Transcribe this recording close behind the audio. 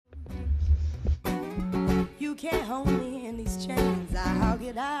You can't hold me in these chains, I'll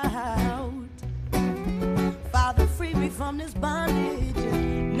get out. Father, free me from this bondage,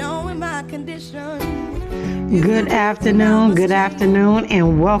 knowing my condition. Good afternoon,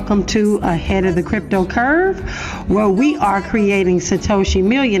 and welcome to Ahead of the Crypto Curve, where we are creating Satoshi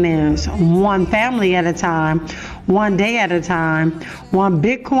millionaires, one family at a time, one day at a time, one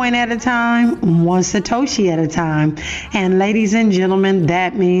Bitcoin at a time, one Satoshi at a time. And ladies and gentlemen,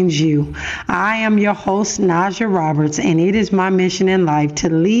 that means you. I am your host, Naja Roberts, and it is my mission in life to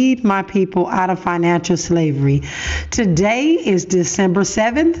lead my people out of financial slavery. Today is December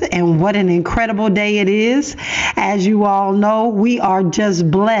 7th, and what an incredible day it is. As you all know, we are just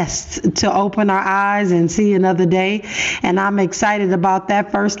blessed to open our eyes and see another day, and I'm excited about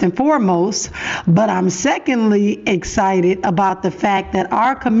that first and foremost, but I'm secondly excited about the fact that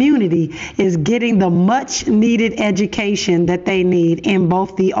our community is getting the much needed education that they need in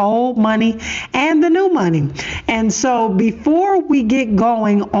both the old money and the new money. And so before we get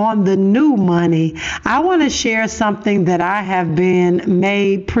going on the new money, I want to share something that I have been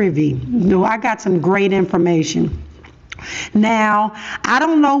made privy. I got some great information. Now, I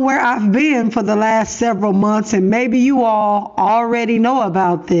don't know where I've been for the last several months, and maybe you all already know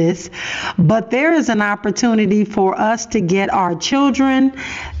about this, but there is an opportunity for us to get our children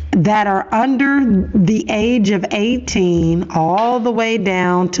that are under the age of 18 all the way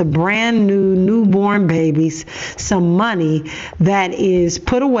down to brand new newborn babies some money that is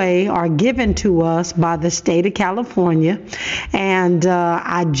put away or given to us by the state of California. And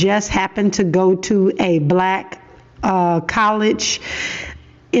I just happened to go to a Black college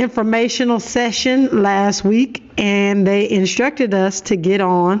informational session last week, and they instructed us to get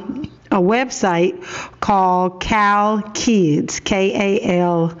on a website called CalKids,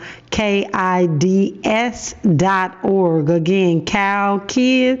 KalKids.org. Again,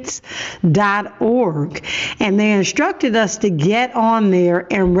 CalKids.org. And they instructed us to get on there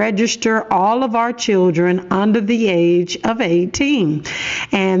and register all of our children under the age of 18.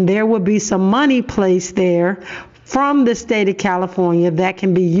 And there will be some money placed there from the state of California that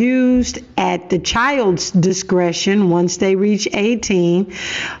can be used at the child's discretion once they reach 18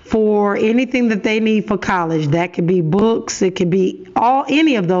 for anything that they need for college. That could be books, it could be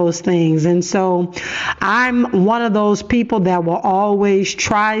any of those things. And so I'm one of those people that will always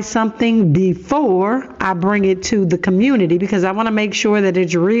try something before I bring it to the community, because I want to make sure that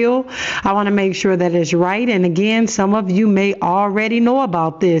it's real. I want to make sure that it's right. And again, some of you may already know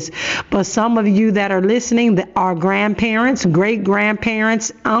about this, but some of you that are listening that are grandparents,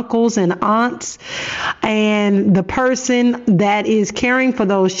 great-grandparents, uncles and aunts, and the person that is caring for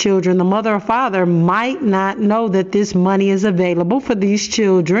those children, the mother or father, might not know that this money is available for these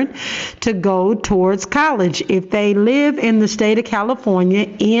children to go towards college if they live in the state of California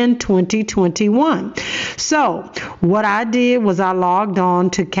in 2021. So what I did was I logged on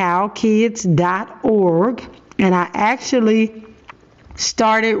to calkids.org, and I actually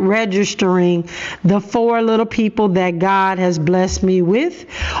started registering the 4 little people that God has blessed me with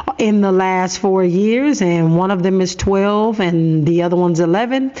in the last 4 years, and one of them is 12 and the other one's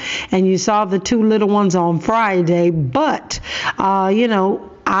 11, and you saw the 2 little ones on Friday, but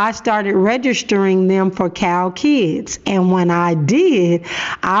I started registering them for Cal Kids. And when I did,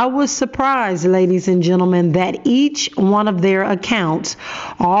 I was surprised, ladies and gentlemen, that each one of their accounts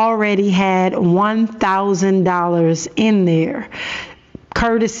already had $1,000 in there,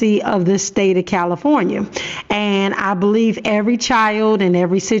 courtesy of the state of California. And I believe every child and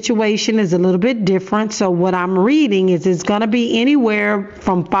every situation is a little bit different. So what I'm reading is it's going to be anywhere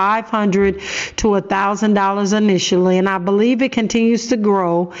from $500 to $1,000 initially. And I believe it continues to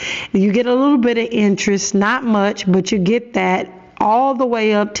grow. You get a little bit of interest, not much, but you get that all the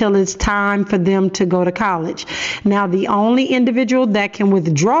way up till it's time for them to go to college. Now, the only individual that can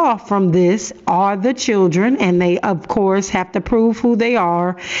withdraw from this are the children, and they, of course, have to prove who they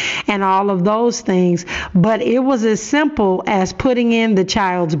are and all of those things. But it was as simple as putting in the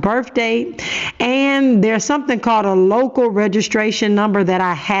child's birth date, and there's something called a local registration number that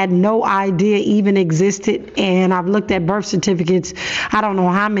I had no idea even existed, and I've looked at birth certificates I don't know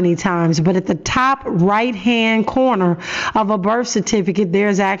how many times, but at the top right-hand corner of a birth certificate,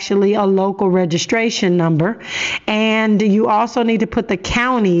 there's actually a local registration number, and you also need to put the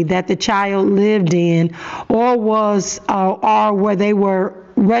county that the child lived in or where they were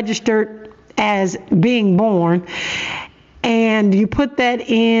registered as being born. And you put that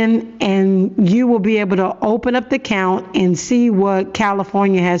in, and you will be able to open up the account and see what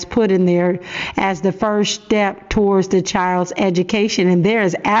California has put in there as the first step towards the child's education. And there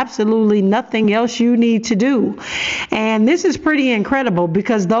is absolutely nothing else you need to do. And this is pretty incredible,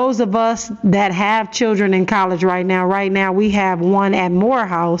 because those of us that have children in college right now we have one at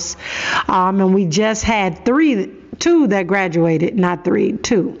Morehouse, and we just had two that graduated, not three,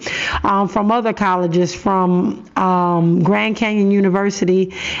 two, from other colleges, from Grand Canyon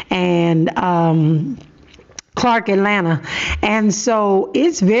University and Clark Atlanta. And so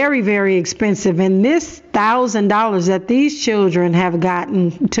it's very, very expensive. And this $1,000 that these children have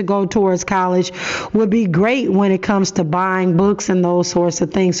gotten to go towards college would be great when it comes to buying books and those sorts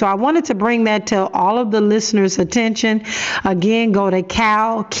of things. So I wanted to bring that to all of the listeners' attention. Again, go to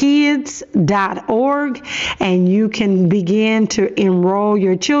calkids.org and you can begin to enroll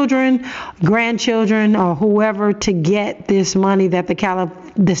your children, grandchildren, or whoever to get this money that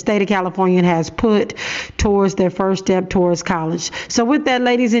the state of California has put towards their first step towards college. So with that,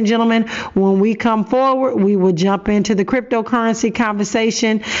 ladies and gentlemen, when we come forward, we will jump into the cryptocurrency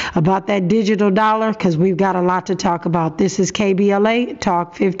conversation about that digital dollar, because we've got a lot to talk about. This is KBLA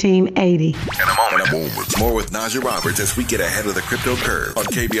Talk 1580. In a moment, more with Naja Roberts as we get ahead of the crypto curve on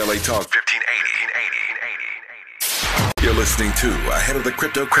KBLA Talk 1580. You're listening to Ahead of the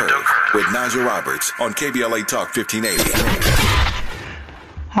Crypto Curve with Naja Roberts on KBLA Talk 1580.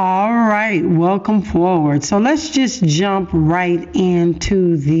 All right, welcome forward. So let's just jump right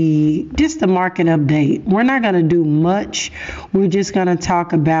into the market update. We're not going to do much. We're just going to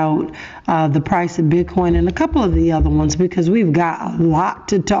talk about the price of Bitcoin and a couple of the other ones, because we've got a lot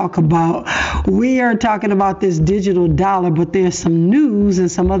to talk about. We are talking about this digital dollar, but there's some news and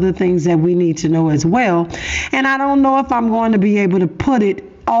some other things that we need to know as well. And I don't know if I'm going to be able to put it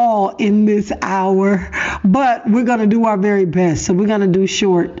all in this hour, but we're going to do our very best. So we're going to do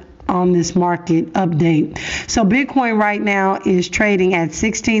short on this market update. So Bitcoin right now is trading at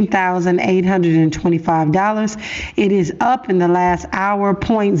 $16,825. It is up in the last hour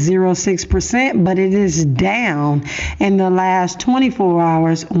 0.06%, but it is down in the last 24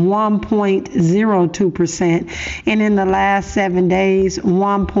 hours 1.02%, and in the last 7 days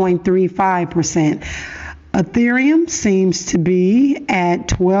 1.35%. Ethereum seems to be at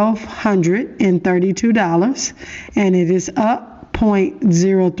 $1,232, and it is up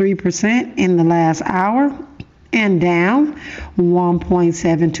 0.03% in the last hour, and down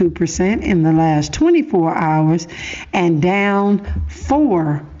 1.72% in the last 24 hours, and down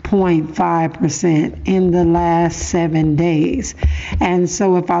 4.5% in the last 7 days. And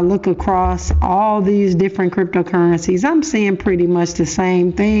so if I look across all these different cryptocurrencies, I'm seeing pretty much the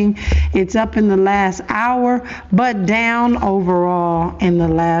same thing. It's up in the last hour, but down overall in the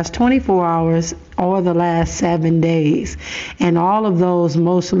last 24 hours or the last 7 days. And all of those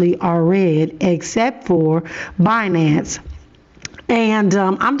mostly are red, except for Binance. And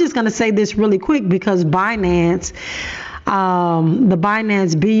I'm just going to say this really quick, because Binance, the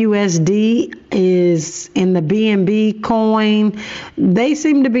Binance BUSD is in the BNB coin. They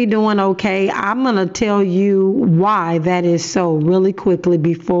seem to be doing okay. I'm going to tell you why that is so really quickly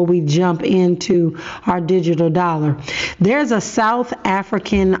before we jump into our digital dollar. There's a South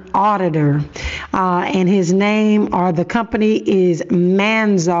African auditor, and his name or the company is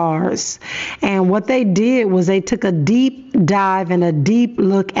Manzars. And what they did was they took a deep dive and a deep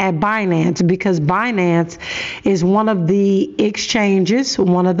look at Binance, because Binance is one of the exchanges,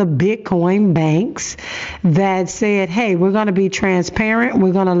 one of the Bitcoin banks that said, hey, we're going to be transparent.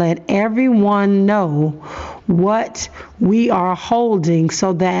 We're going to let everyone know what we are holding,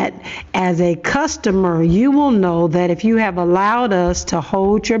 so that as a customer, you will know that if you have allowed us to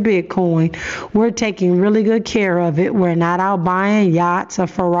hold your Bitcoin, we're taking really good care of it. We're not out buying yachts or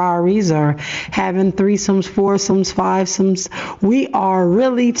Ferraris or having threesomes, foursomes, fivesomes. We are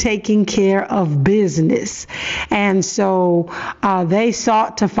really taking care of business. And so they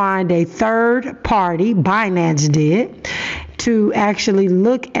sought to find a third party, Binance did, to actually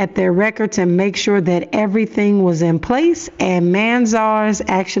look at their records and make sure that everything was in place. And Manzars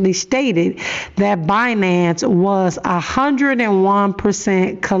actually stated that Binance was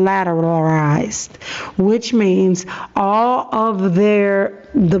 101% collateralized, which means all of the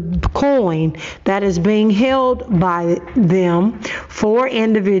coin that is being held by them for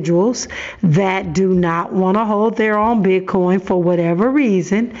individuals that do not want to hold their own Bitcoin for whatever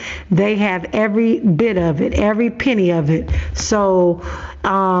reason, they have every bit of it, every penny of it. So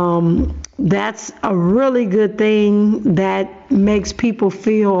that's a really good thing that makes people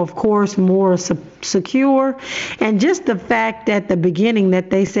feel, of course, more secure. And just the fact at the beginning that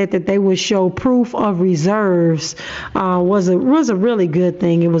they said that they would show proof of reserves was a really good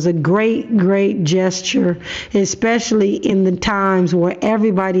thing. It was a great gesture, especially in the times where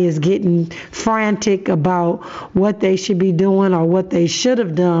everybody is getting frantic about what they should be doing or what they should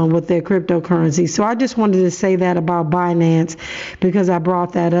have done with their cryptocurrency. So I just wanted to say that about Binance, because I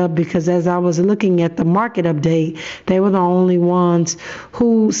brought that up because as I was looking at the market update, they were the only ones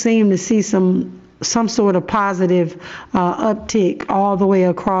who seemed to see some sort of positive uptick all the way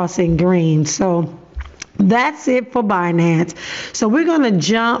across in green. So that's it for Binance. So we're going to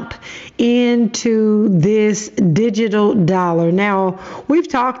jump into this digital dollar. Now, we've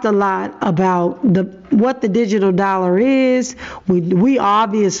talked a lot about what the digital dollar is. We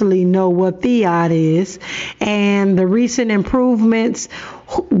obviously know what fiat is, and the recent improvements,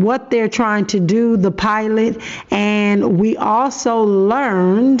 what they're trying to do, the pilot, and we also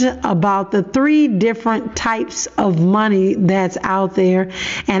learned about the 3 different types of money that's out there.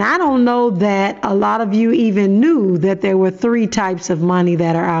 And I don't know that a lot of you even knew that there were 3 types of money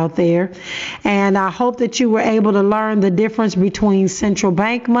that are out there. And I hope that you were able to learn the difference between central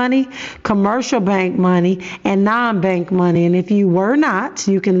bank money, commercial bank money, and non-bank money. And if you were not,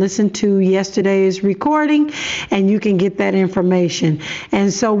 you can listen to yesterday's recording and you can get that information.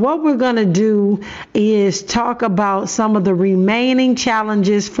 And so what we're going to do is talk about some of the remaining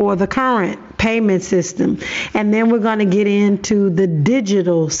challenges for the current payment system. And then we're going to get into the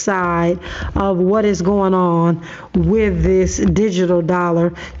digital side of what is going on with this digital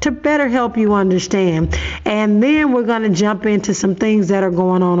dollar to better help you understand. And then we're going to jump into some things that are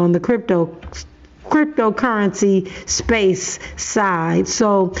going on the cryptocurrency space side.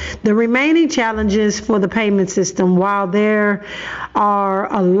 So the remaining challenges for the payment system, while there are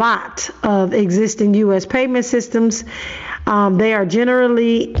a lot of existing U.S. payment systems, they are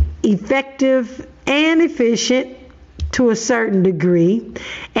generally effective and efficient to a certain degree,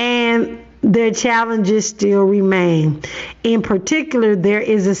 and their challenges still remain. In particular, there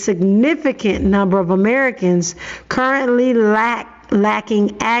is a significant number of Americans currently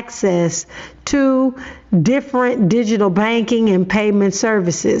lacking access to different digital banking and payment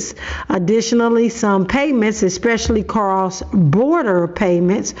services. Additionally, some payments, especially cross-border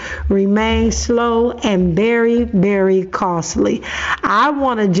payments, remain slow and very costly. I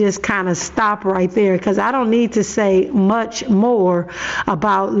want to just kind of stop right there because I don't need to say much more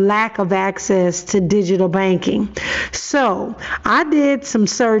about lack of access to digital banking. So I did some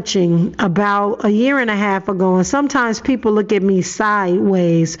searching about 1.5 years ago, and sometimes people look at me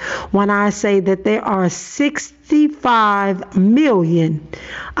sideways when I say that there are 65 million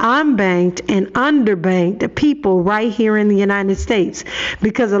unbanked and underbanked people right here in the United States.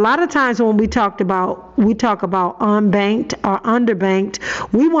 Because a lot of times when we talk about unbanked or underbanked,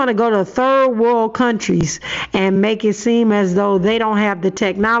 we want to go to third world countries and make it seem as though they don't have the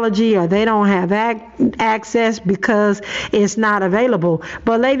technology or they don't have access because it's not available.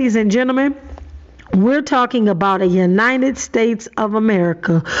 But ladies and gentlemen, we're talking about a United States of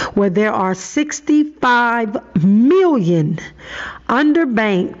America where there are 65 million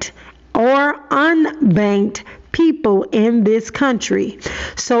underbanked or unbanked people in this country.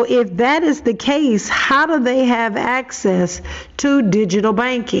 So if that is the case, how do they have access to digital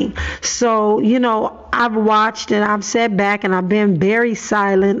banking? So, I've watched and I've sat back and I've been very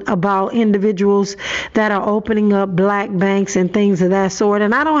silent about individuals that are opening up black banks and things of that sort.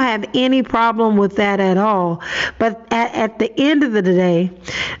 And I don't have any problem with that at all. But at the end of the day,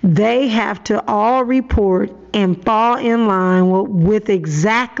 they have to all report and fall in line with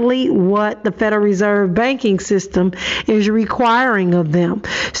exactly what the Federal Reserve banking system is requiring of them.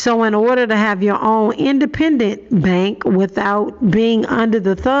 So in order to have your own independent bank without being under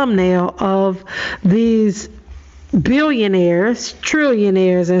the thumbnail of these billionaires,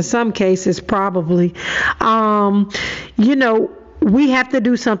 trillionaires in some cases probably, we have to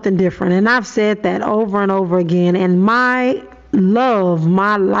do something different. And I've said that over and over again. And my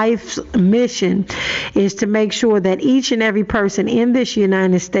life's mission is to make sure that each and every person in this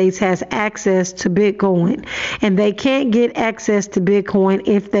United States has access to Bitcoin. And they can't get access to Bitcoin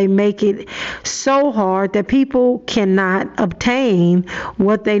if they make it so hard that people cannot obtain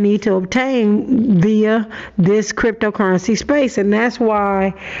what they need to obtain via this cryptocurrency space. And that's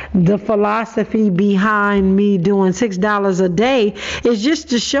why the philosophy behind me doing $6 a day is just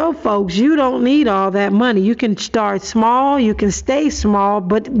to show folks you don't need all that money. You can start small, you can stay small,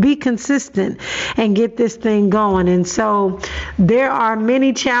 but be consistent and get this thing going. And so there are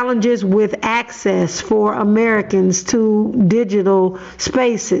many challenges with access for Americans to digital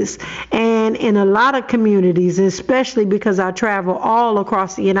spaces. And in a lot of communities, especially because I travel all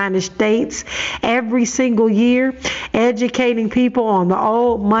across the United States every single year, educating people on the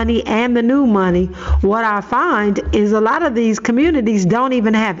old money and the new money, what I find is a lot of these communities don't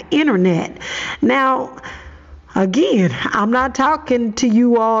even have internet. Now, again, I'm not talking to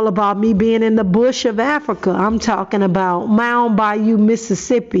you all about me being in the bush of Africa. I'm talking about Mound Bayou,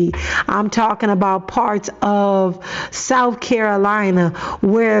 Mississippi. I'm talking about parts of South Carolina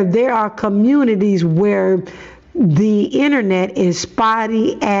where there are communities where the internet is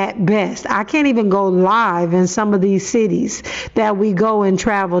spotty at best. I can't even go live in some of these cities that we go and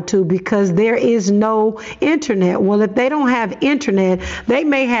travel to because there is no internet. Well, if they don't have internet, they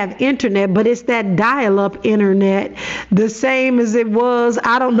may have internet, but it's that dial-up internet, the same as it was,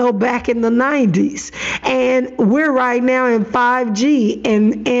 I don't know, back in the 90s. And we're right now in 5G,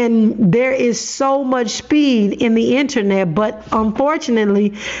 and there is so much speed in the internet, but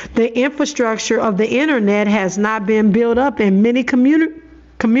unfortunately, the infrastructure of the internet has not been built up in many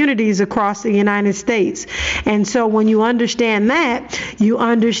communities across the United States. And so when you understand that, you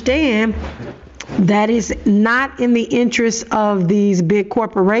understand that is not in the interest of these big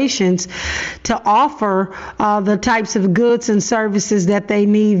corporations to offer the types of goods and services that they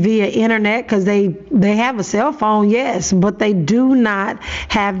need via internet, because they have a cell phone, yes, but they do not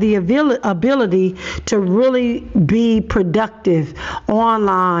have the ability to really be productive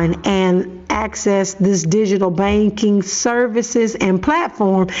online and access this digital banking services and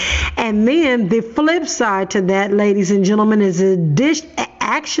platform. And then the flip side to that, ladies and gentlemen, is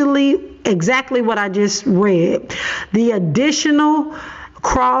actually exactly what I just read. The additional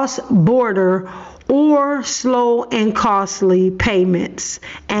cross-border or slow and costly payments.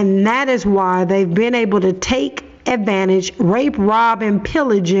 And that is why they've been able to take advantage, rape, rob, and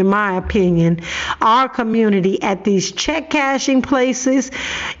pillage, in my opinion, our community at these check cashing places,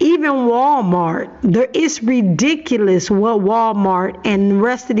 even Walmart. It's ridiculous what Walmart and the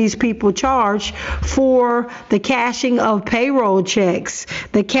rest of these people charge for the cashing of payroll checks,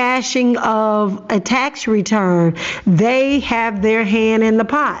 the cashing of a tax return. They have their hand in the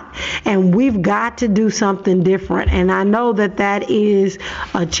pot, and we've got to do something different. And I know that is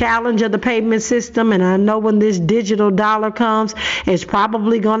a challenge of the payment system, and I know when this digital dollar comes, it's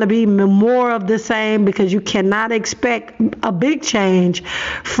probably going to be more of the same, because you cannot expect a big change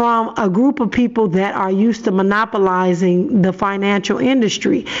from a group of people that are used to monopolizing the financial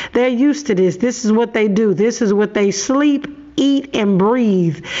industry. They're used to this. This is what they do. This is what they sleep, eat, and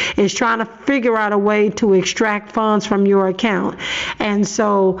breathe, is trying to figure out a way to extract funds from your account. And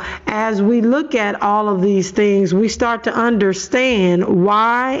so as we look at all of these things, we start to understand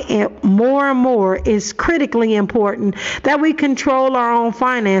why more and more it's critically important that we control our own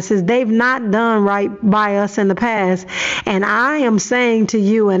finances. They've not done right by us in the past. And I am saying to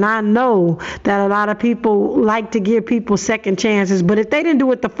you, and I know that a lot of people like to give people second chances, but if they didn't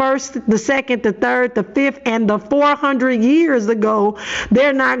do it the first, the second, the third, the fifth, and the 400 years ago,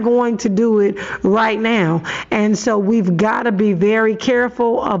 they're not going to do it right now. And so we've got to be very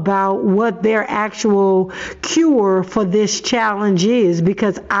careful about what their actual cure for this challenge is,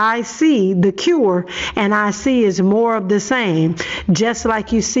 because I see the cure and I see is more of the same. Just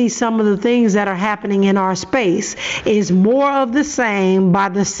like you see some of the things that are happening in our space is more of the same by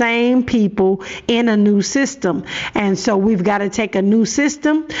the same people in a new system. And so we've got to take a new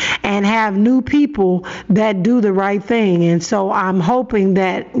system and have new people that do the right thing. And so I'm hoping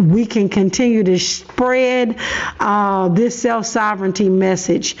that we can continue to spread this self-sovereignty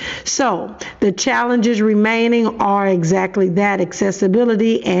message. So the challenges remaining are exactly that: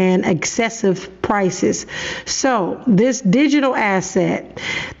 accessibility and excessive prices. So this digital asset,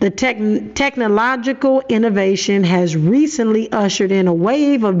 the technological innovation has recently ushered in a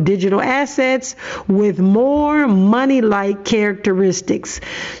wave of digital assets with more money-like characteristics.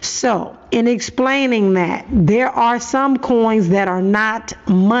 So in explaining that, there are some coins that are not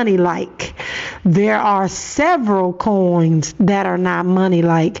money-like. There are several coins that are not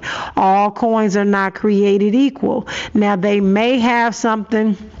money-like. All coins are not created equal. Now, they may have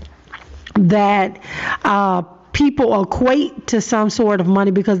something that people equate to some sort of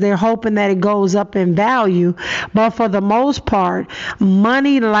money because they're hoping that it goes up in value. But for the most part,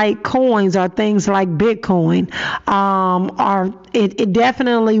 money-like coins are things like Bitcoin, are it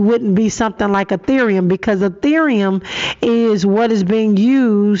definitely wouldn't be something like Ethereum, because Ethereum is what is being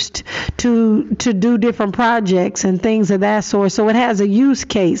used to do different projects and things of that sort. So it has a use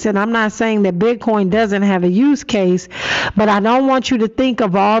case. And I'm not saying that Bitcoin doesn't have a use case, but I don't want you to think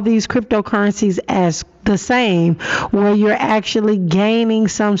of all these cryptocurrencies as the same, where you're actually gaining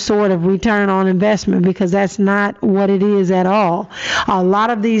some sort of return on investment, because that's not what it is at all. A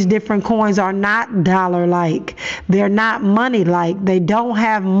lot of these different coins are not dollar-like. They're not money-like. They don't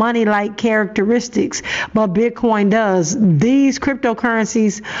have money-like characteristics, but Bitcoin does. These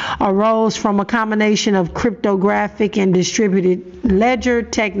cryptocurrencies arose from a combination of cryptographic and distributed ledger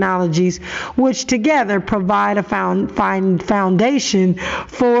technologies, which together provide a foundation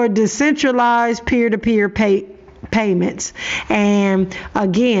for decentralized peer-to-peer payments. And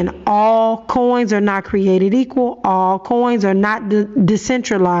again, all coins are not created equal. All coins are not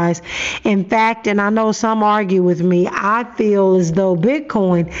decentralized. In fact, and I know some argue with me, I feel as though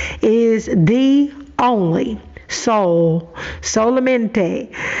Bitcoin is the only solamente.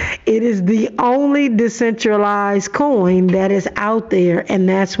 It is the only decentralized coin that is out there, and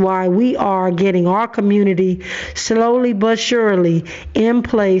that's why we are getting our community slowly but surely in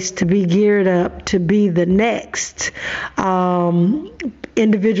place to be geared up to be the next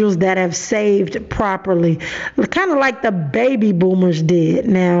individuals that have saved properly, kind of like the baby boomers did.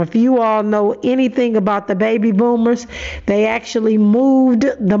 Now, if you all know anything about the baby boomers, they actually moved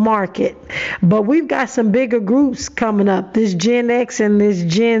the market. But we've got some bigger groups coming up. This Gen X and this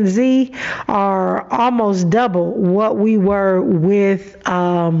Gen Z are almost double what we were with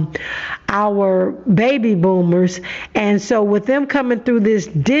our baby boomers. And so with them coming through this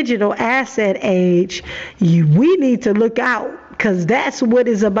digital asset age, we need to look out, because that's what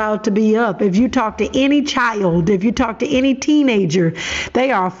is about to be up. If you talk to any child, if you talk to any teenager,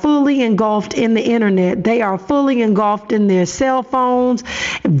 they are fully engulfed in the internet. They are fully engulfed in their cell phones,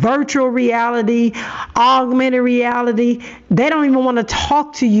 virtual reality, augmented reality. They don't even want to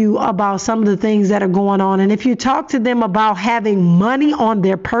talk to you about some of the things that are going on. And if you talk to them about having money on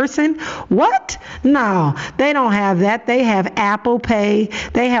their person, what? No, they don't have that. They have Apple Pay.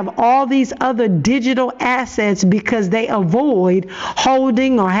 They have all these other digital assets because they avoid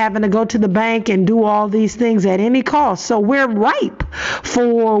holding or having to go to the bank and do all these things at any cost. So we're ripe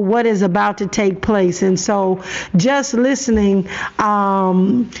for what is about to take place. And so just listening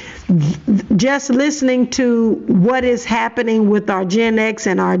to what is happening with our Gen X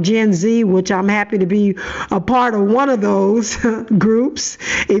and our Gen Z, which I'm happy to be a part of one of those groups,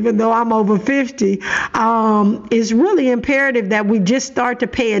 even though I'm over 50, is really imperative that we just start to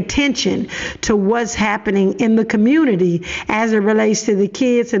pay attention to what's happening in the community as it relates to the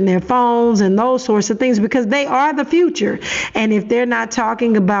kids and their phones and those sorts of things, because they are the future. And if they're not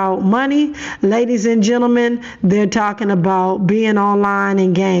talking about money, ladies and gentlemen, they're talking about being online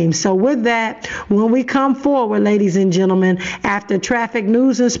and games. So with that, when we come forward, ladies and gentlemen, after traffic,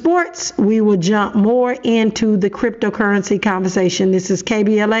 news, and sports, we will jump more into the cryptocurrency conversation. This is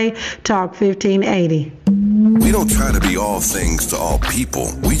KBLA Talk 1580. We don't try to be all things to all people.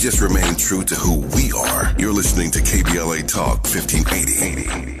 We just remain true to who we are. You're listening to KBLA Talk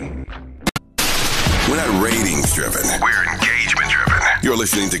 1580. We're not ratings driven. We're engagement driven. You're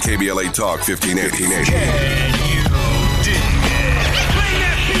listening to KBLA Talk 1580.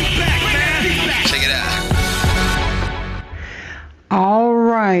 Check it out. All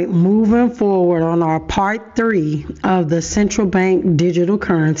right, moving forward on our part 3 of the central bank digital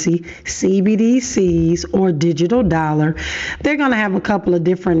currency, CBDCs, or digital dollar. They're going to have a couple of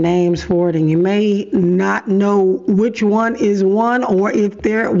different names for it, and you may not know which one is one or if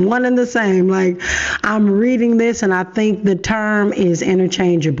they're one and the same. Like, I'm reading this and I think the term is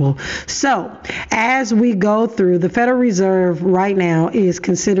interchangeable. So as we go through, the Federal Reserve right now is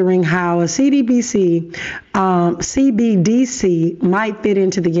considering how a CBDC might fit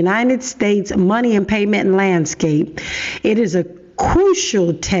into the United States money and payment landscape. It is a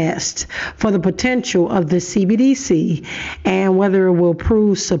crucial test for the potential of the CBDC and whether it will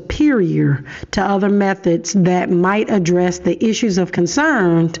prove superior to other methods that might address the issues of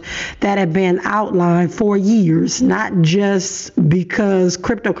concern that have been outlined for years, not just because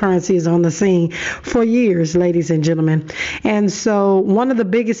cryptocurrency is on the scene, for years, ladies and gentlemen. And so one of the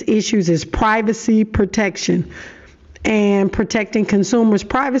biggest issues is privacy protection and protecting consumers'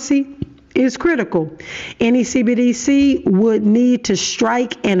 privacy is critical. Any CBDC would need to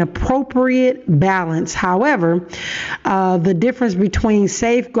strike an appropriate balance. However, the difference between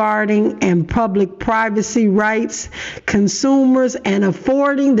safeguarding and public privacy rights, consumers, and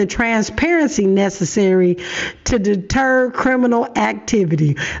affording the transparency necessary to deter criminal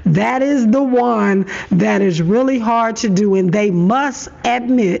activity. That is the one that is really hard to do, and they must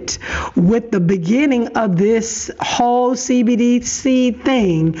admit with the beginning of this whole CBDC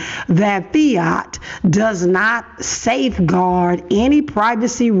thing that fiat does not safeguard any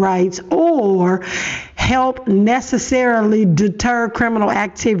privacy rights or help necessarily deter criminal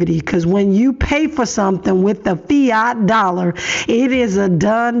activity, because when you pay for something with the fiat dollar, it is a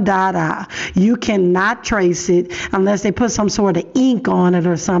done dada. You cannot trace it unless they put some sort of ink on it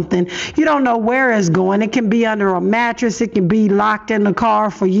or something. You don't know where it's going. It can be under a mattress. It can be locked in the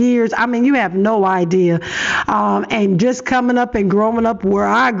car for years. I mean, you have no idea. And just coming up and growing up where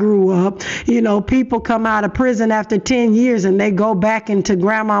I grew up, you know, people come out of prison after 10 years and they go back into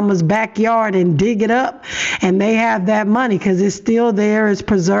grandmama's backyard and dig it up, and they have that money because it's still there, it's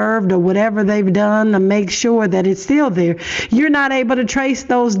preserved, or whatever they've done to make sure that it's still there. You're not able to trace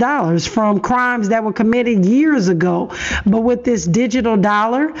those dollars from crimes that were committed years ago. But with this digital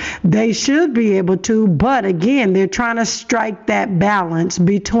dollar, they should be able to. But again, they're trying to strike that balance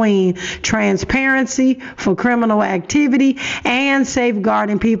between transparency for criminal activity and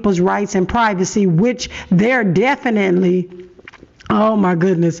safeguarding people's rights and privacy, which they're definitely. Oh my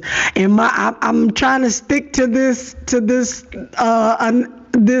goodness! And I'm trying to stick to this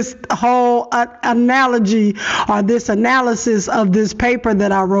this whole analogy or this analysis of this paper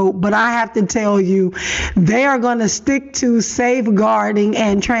that I wrote, but I have to tell you, they are going to stick to safeguarding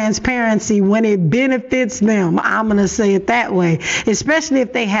and transparency when it benefits them. I'm going to say it that way, especially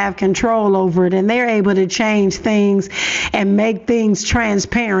if they have control over it and they're able to change things and make things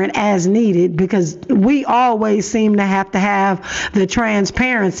transparent as needed, because we always seem to have the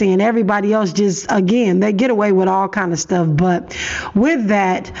transparency, and everybody else just, again, they get away with all kind of stuff. But with that,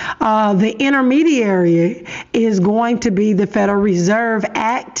 the intermediary is going to be the Federal Reserve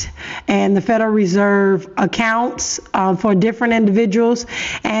Act and the Federal Reserve accounts for different individuals,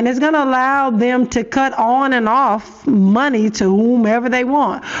 and it's going to allow them to cut on and off money to whomever they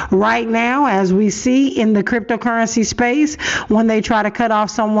want. Right now, as we see in the cryptocurrency space, when they try to cut off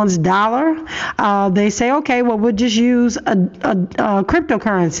someone's dollar, they say, okay, well, we'll just use a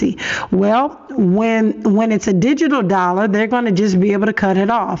cryptocurrency. Well, when it's a digital dollar, they're going to just be able to cut it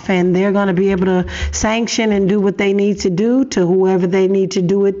off, and they're going to be able to sanction and do what they need to do to whoever they need to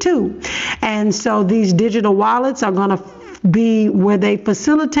do it to. And so these digital wallets are going to be where they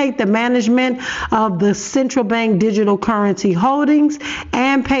facilitate the management of the central bank digital currency holdings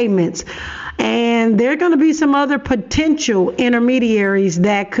and payments. And there are going to be some other potential intermediaries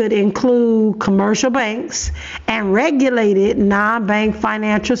that could include commercial banks and regulated non-bank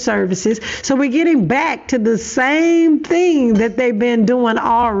financial services. So we're getting back to the same thing that they've been doing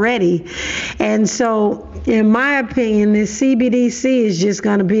already. And so, in my opinion, this CBDC is just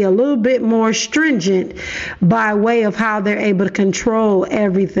going to be a little bit more stringent by way of how they're able to control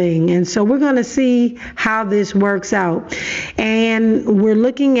everything. And so we're going to see how this works out. And we're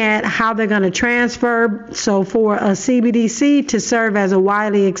looking at how they're going to transfer. So for a CBDC to serve as a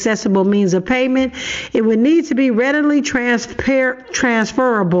widely accessible means of payment, it would need to be readily transferable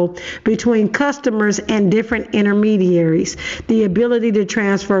between customers and different intermediaries. The ability to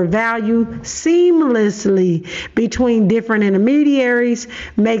transfer value seamlessly between different intermediaries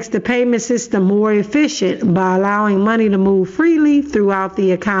makes the payment system more efficient by allowing money to move freely throughout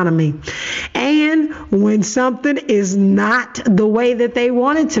the economy. And when something is not the way that they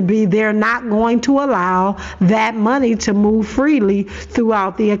want it to be, they're not going to allow that money to move freely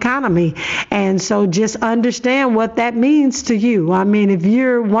throughout the economy. And so just understand what that means to you. I mean, if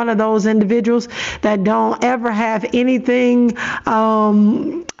you're one of those individuals that don't ever have anything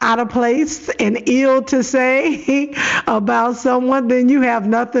out of place and ill to say about someone, then you have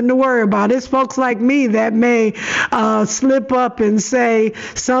nothing to worry about. It's folks like me that may slip up and say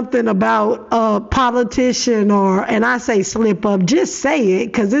something about a politician, and I say slip up, just say it,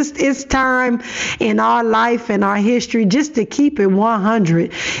 because it's time in our life and our history just to keep it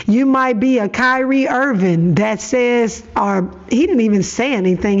 100. You might be a Kyrie Irving that says, or he didn't even say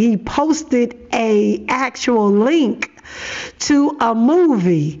anything, he posted a actual link to a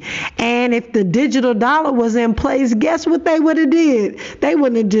movie, and if the digital dollar was in place, guess what they would have did? They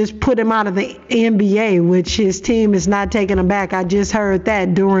wouldn't have just put him out of the NBA, which his team is not taking him back. I just heard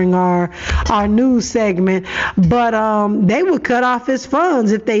that during our news segment, but they would cut off his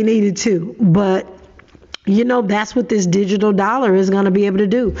funds if they needed to. But That's what this digital dollar is going to be able to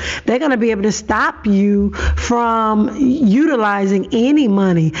do. They're going to be able to stop you from utilizing any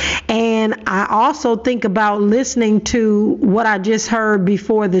money. And I also think about listening to what I just heard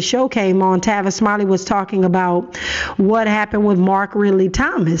before the show came on. Tavis Smiley was talking about what happened with Mark Ridley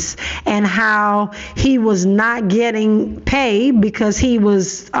Thomas and how he was not getting paid because he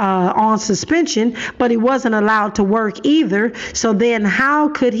was on suspension, but he wasn't allowed to work either. So then how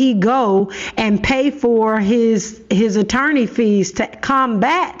could he go and pay for his attorney fees to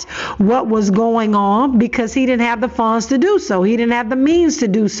combat what was going on, because he didn't have the funds to do so. He didn't have the means to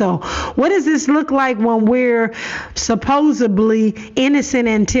do so. What does this look like when we're supposedly innocent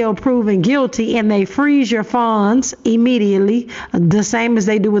until proven guilty and they freeze your funds immediately, the same as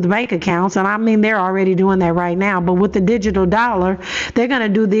they do with bank accounts? And I mean, they're already doing that right now, but with the digital dollar, they're going to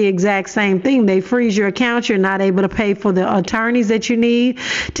do the exact same thing. They freeze your account. You're not able to pay for the attorneys that you need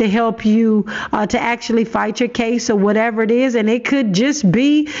to help you to actually fight your case or whatever it is. And it could just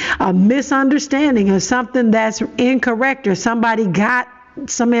be a misunderstanding or something that's incorrect, or somebody got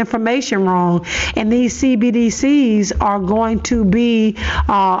some information wrong. And these CBDCs are going to be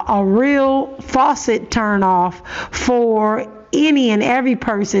a real faucet turn off for any and every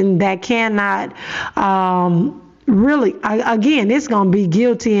person that cannot really, again, it's going to be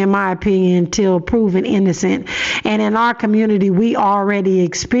guilty, in my opinion, until proven innocent. And in our community, we already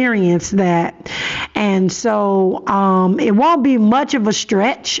experienced that. And so it won't be much of a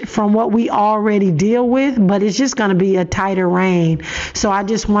stretch from what we already deal with, but it's just going to be a tighter rein. So I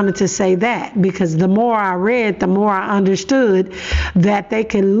just wanted to say that, because the more I read, the more I understood that they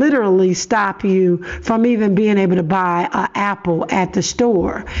can literally stop you from even being able to buy an apple at the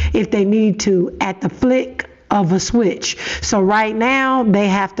store if they need to, at the flick of a switch. So right now they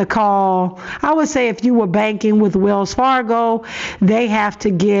have to call, I would say if you were banking with Wells Fargo, they have to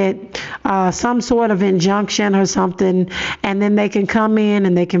get some sort of injunction or something, and then they can come in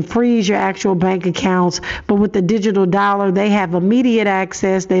and they can freeze your actual bank accounts. But with the digital dollar, they have immediate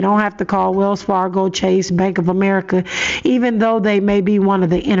access. They don't have to call Wells Fargo, Chase, Bank of America. Even though they may be one of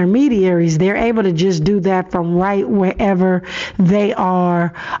the intermediaries, they're able to just do that from right wherever they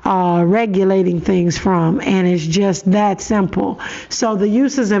are regulating things from. And it's just that simple. So the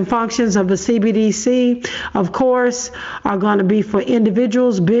uses and functions of a CBDC, of course, are going to be for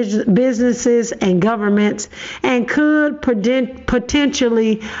individuals, businesses, and governments, and could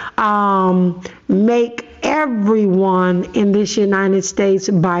potentially make everyone in this United States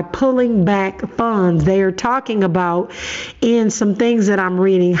by pulling back funds. They are talking about, in some things that I'm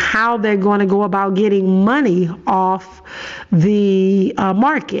reading, how they're going to go about getting money off the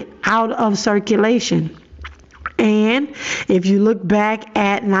market, out of circulation. And if you look back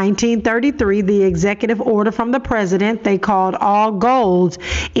at 1933, the executive order from the president, they called all golds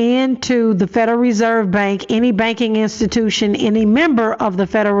into the Federal Reserve Bank, any banking institution, any member of the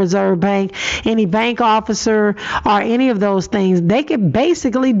Federal Reserve Bank, any bank officer, or any of those things. They could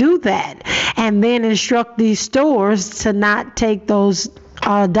basically do that and then instruct these stores to not take those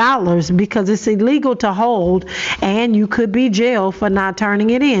dollars, because it's illegal to hold and you could be jailed for not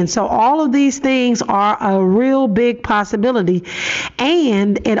turning it in. So all of these things are a real big possibility.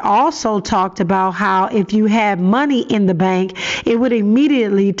 And it also talked about how if you had money in the bank, it would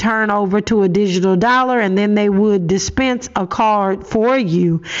immediately turn over to a digital dollar, and then they would dispense a card for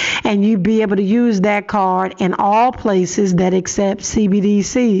you, and you'd be able to use that card in all places that accept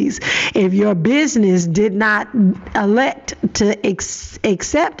CBDCs. If your business did not elect to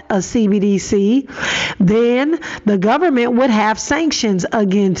accept a CBDC, then the government would have sanctions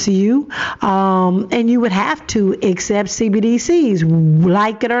against you, and you would have to accept CBDCs,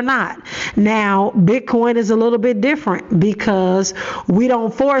 like it or not. Now, Bitcoin is a little bit different because we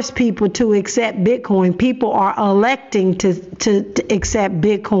don't force people to accept Bitcoin. People are electing to accept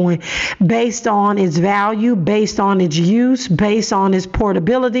Bitcoin based on its value, based on its use, based on its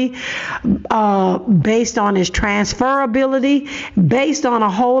portability, based on its transferability, based on a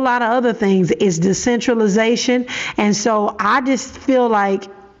whole lot of other things. It's decentralization. And so I just feel like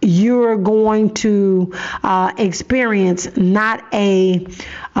you're going to experience not a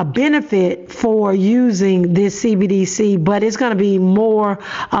benefit for using this CBDC, but it's going to be more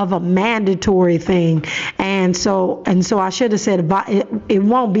of a mandatory thing. And so I should have said it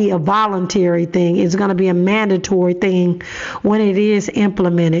won't be a voluntary thing. It's going to be a mandatory thing when it is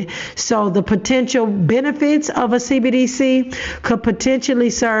implemented. So the potential benefits of a CBDC could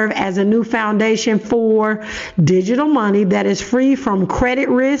potentially serve as a new foundation for digital money that is free from credit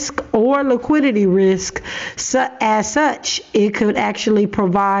risk or liquidity risk. So as such, it could actually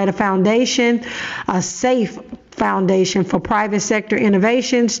provide a foundation, a safe foundation for private sector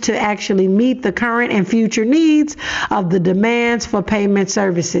innovations to actually meet the current and future needs of the demands for payment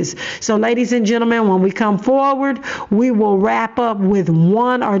services. So, ladies and gentlemen, when we come forward, we will wrap up with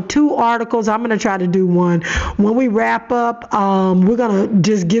 1 or 2 articles. I'm going to try to do one. When we wrap up, we're going to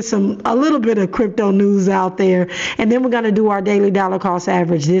just get a little bit of crypto news out there, and then we're going to do our daily dollar cost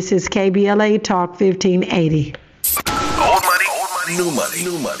average. This is KBLA Talk 1580. Old money, new money,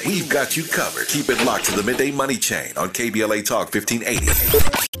 new money. We've got you covered. Keep it locked to the Midday Money Chain on KBLA Talk 1580.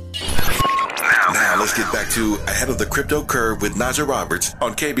 Now let's get back to Ahead of the Crypto Curve with Naja Roberts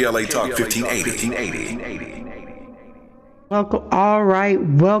on KBLA Talk 1580. Welcome. All right.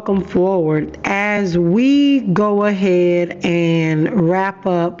 Welcome forward. As we go ahead and wrap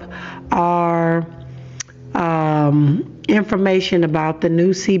up our information about the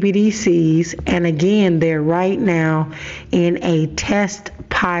new CBDCs, and again, they're right now in a test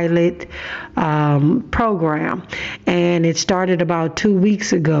pilot program, and it started about 2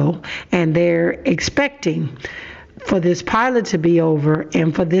 weeks ago, and they're expecting for this pilot to be over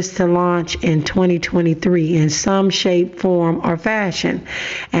and for this to launch in 2023 in some shape, form, or fashion.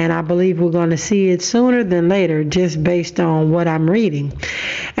 And I believe we're going to see it sooner than later, just based on what I'm reading.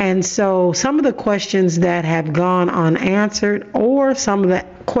 And so some of the questions that have gone unanswered, or some of the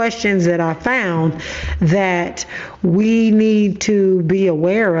questions that I found that we need to be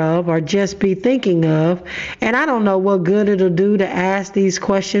aware of or just be thinking of. And I don't know what good it'll do to ask these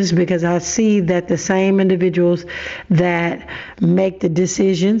questions, because I see that the same individuals that make the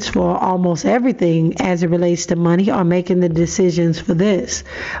decisions for almost everything as it relates to money are making the decisions for this.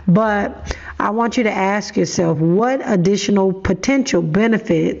 But I want you to ask yourself, what additional potential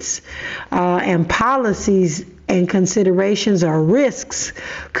benefits and policies and considerations or risks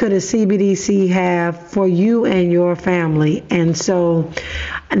could a CBDC have for you and your family? And so,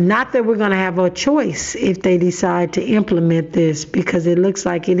 not that we're going to have a choice if they decide to implement this, because it looks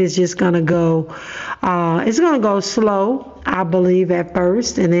like it is just going to go, it's going to go slow, I believe, at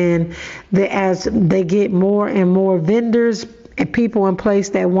first. And then as they get more and more vendors and people in place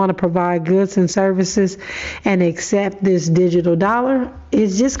that want to provide goods and services and accept this digital dollar,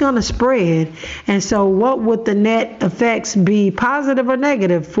 it's just going to spread. And so what would the net effects be, positive or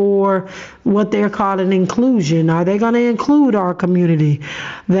negative, for what they're calling inclusion? Are they going to include our community?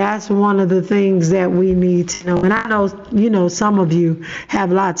 That's one of the things that we need to know. And I know, some of you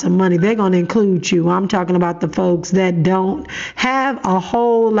have lots of money. They're going to include you. I'm talking about the folks that don't have a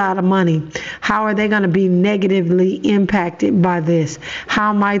whole lot of money. How are they going to be negatively impacted by this?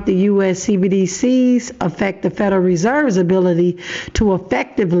 How might the U.S. CBDCs affect the Federal Reserve's ability to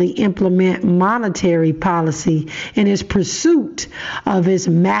effectively implement monetary policy in its pursuit of its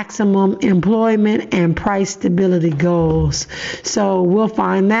maximum employment and price stability goals? So we'll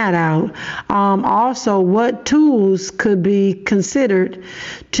find that out. Also, what tools could be considered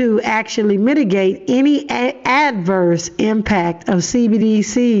to actually mitigate any adverse impact of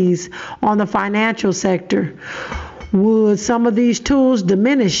CBDCs on the financial sector? Would some of these tools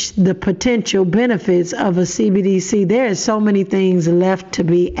diminish the potential benefits of a CBDC? There are so many things left to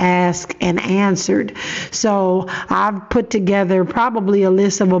be asked and answered. So I've put together probably a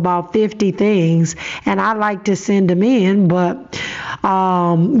list of about 50 things, and I like to send them in, but,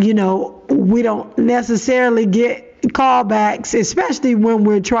 we don't necessarily get callbacks, especially when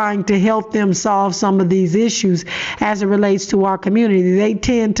we're trying to help them solve some of these issues as it relates to our community. They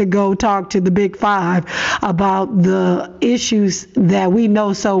tend to go talk to the big five about the issues that we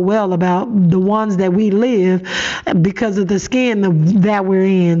know so well about, the ones that we live because of the skin that we're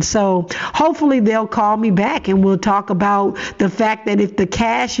in. So hopefully they'll call me back and we'll talk about the fact that if the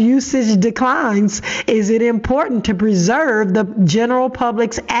cash usage declines, is it important to preserve the general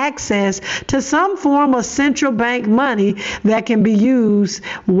public's access to some form of central bank money that can be used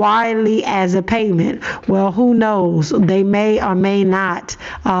widely as a payment? Well, who knows? They may or may not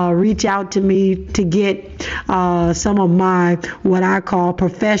reach out to me to get some of my, what I call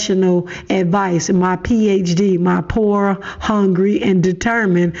professional advice, my PhD, my poor, hungry, and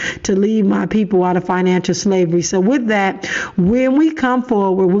determined to leave my people out of financial slavery. So with that, when we come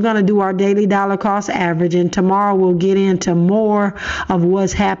forward, we're going to do our daily dollar cost average, and tomorrow we'll get into more of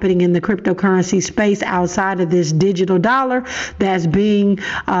what's happening in the cryptocurrency space outside of this digital dollar that's being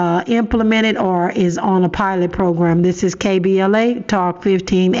implemented or is on a pilot program. This is KBLA Talk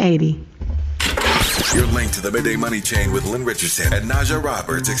 1580. You're linked to the Midday Money Chain with Lynn Richardson and Naja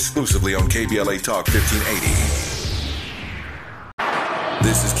Roberts exclusively on KBLA Talk 1580.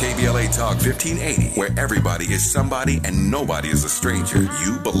 This is KBLA Talk 1580, where everybody is somebody and nobody is a stranger.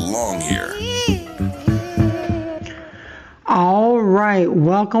 You belong here. All right,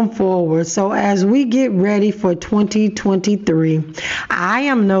 welcome forward. So as we get ready for 2023, I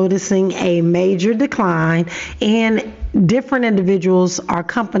am noticing a major decline in different individuals or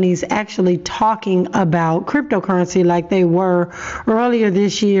companies actually talking about cryptocurrency like they were earlier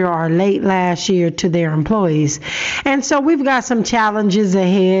this year or late last year to their employees. And so we've got some challenges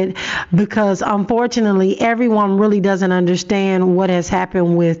ahead because unfortunately everyone really doesn't understand what has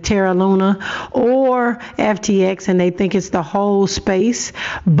happened with Terra Luna or FTX, and they think it's the whole space.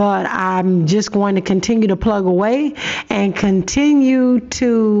 But I'm just going to continue to plug away and continue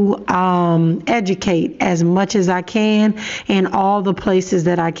to educate as much as I can in all the places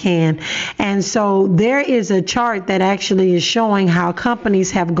that I can. And so there is a chart that actually is showing how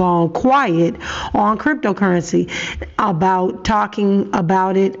companies have gone quiet on cryptocurrency about talking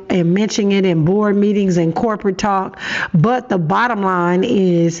about it and mentioning it in board meetings and corporate talk. But the bottom line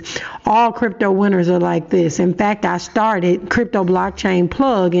is all crypto winners are like this. In fact, I started Crypto Blockchain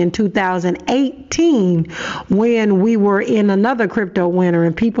Plug in 2018 when we were in another crypto winter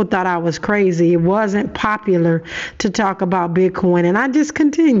and people thought I was crazy. It wasn't popular to talk about Bitcoin, and I just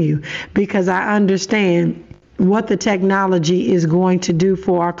continue because I understand what the technology is going to do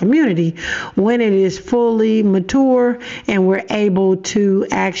for our community when it is fully mature and we're able to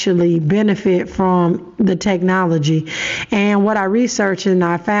actually benefit from the technology. And what I researched and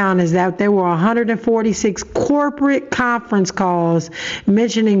I found is that there were 146 corporate conference calls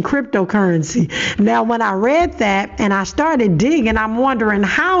mentioning cryptocurrency. Now, when I read that and I started digging, I'm wondering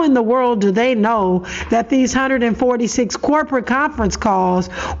how in the world do they know that these 146 corporate conference calls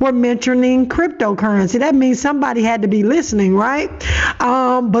were mentioning cryptocurrency? That means somebody had to be listening, right?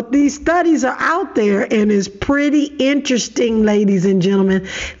 But these studies are out there and it's pretty interesting, ladies and gentlemen.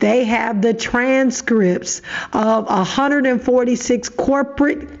 They have the transcripts of 146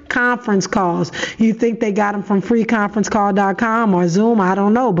 corporate conference calls. You think they got them from freeconferencecall.com or Zoom? I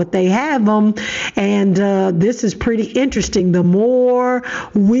don't know, but they have them. And this is pretty interesting. The more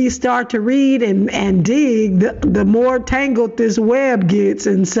we start to read and dig, the more tangled this web gets.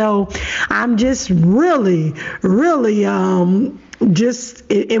 And so I'm just really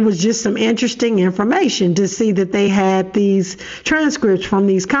it was just some interesting information to see that they had these transcripts from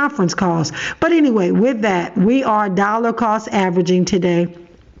these conference calls. But anyway, with that, we are dollar cost averaging today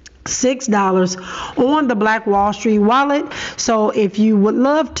 $6 on the Black Wall Street wallet. So if you would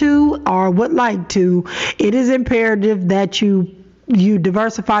love to or would like to, it is imperative that you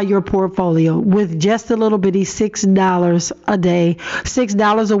diversify your portfolio with just a little bitty $6 a day,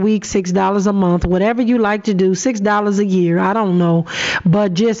 $6 a week, $6 a month, whatever you like to do, $6 a year, I don't know,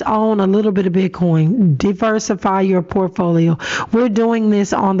 but just own a little bit of Bitcoin. Diversify your portfolio. We're doing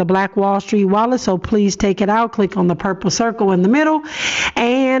this on the Black Wall Street wallet, so please take it out. Click on the purple circle in the middle,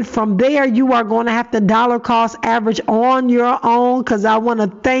 and from there you are going to have to dollar cost average on your own, because I want to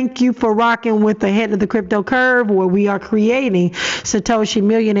thank you for rocking with the Head of the Crypto Curve, where we are creating Satoshi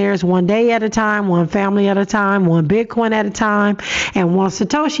millionaires one day at a time, one family at a time, one Bitcoin at a time, and one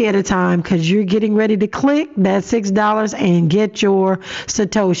Satoshi at a time, because you're getting ready to click that $6 and get your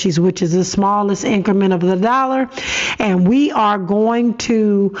Satoshis, which is the smallest increment of the dollar. And we are going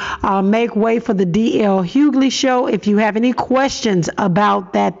to make way for the DL Hughley Show. If you have any questions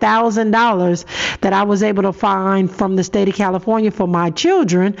about that $1,000 that I was able to find from the state of California for my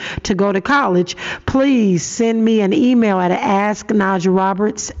children to go to college, please send me an email at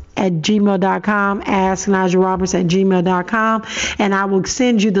asknajaroberts@gmail.com, asknajaroberts@gmail.com, and I will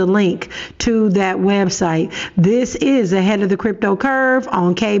send you the link to that website. This is Ahead of the Crypto Curve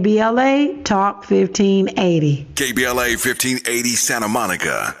on KBLA Talk 1580. KBLA 1580 Santa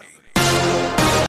Monica.